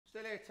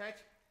Still here, Ted?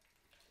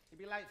 You'll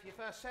be late for your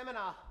first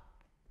seminar.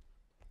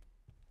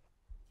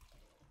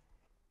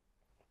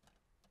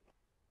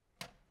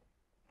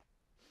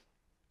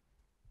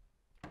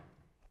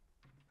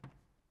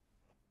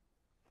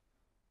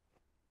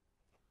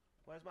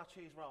 Where's my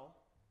cheese roll?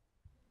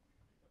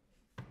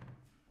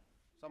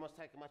 Someone's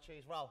taken my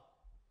cheese roll.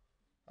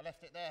 I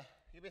left it there.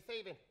 You been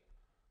thieving?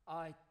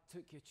 I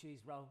took your cheese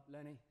roll,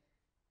 Lenny.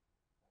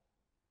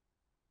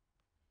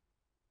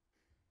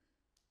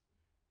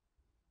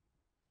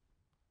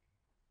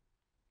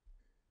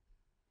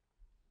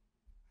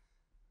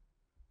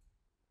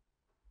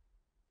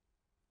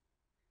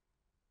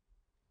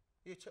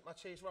 You took my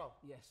cheese roll?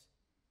 Yes.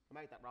 I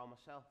made that roll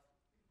myself.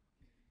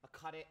 I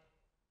cut it,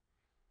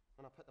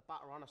 and I put the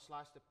butter on, I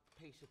sliced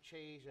a piece of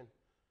cheese and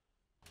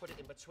put it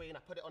in between. I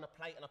put it on a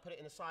plate and I put it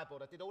in the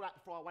sideboard. I did all that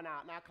before I went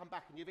out. Now I come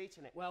back and you've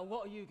eaten it. Well,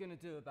 what are you going to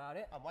do about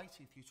it? I'm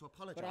waiting for you to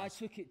apologise. But I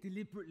took it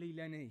deliberately,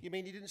 Lenny. You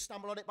mean you didn't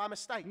stumble on it by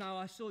mistake? No,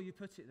 I saw you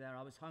put it there.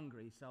 I was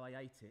hungry, so I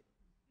ate it.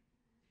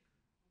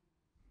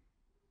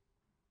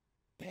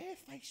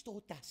 Barefaced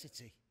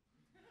audacity.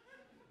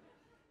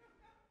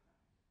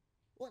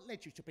 What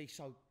led you to be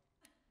so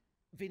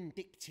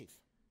vindictive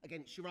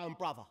against your own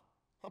brother?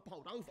 I'm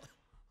bowled over.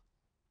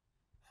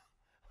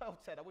 Well,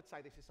 Ted, I would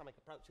say this is something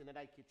approaching the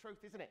naked truth,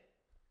 isn't it?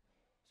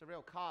 It's a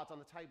real cards on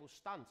the table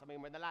stunt. I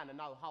mean, we're in the land of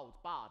no holds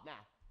barred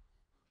now.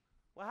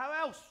 Well, how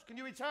else can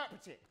you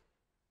interpret it?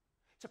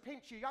 To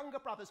pinch your younger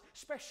brother's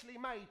specially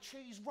made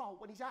cheese roll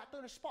when he's out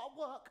doing a spot of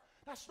work,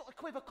 that's not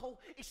equivocal,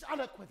 it's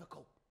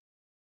unequivocal.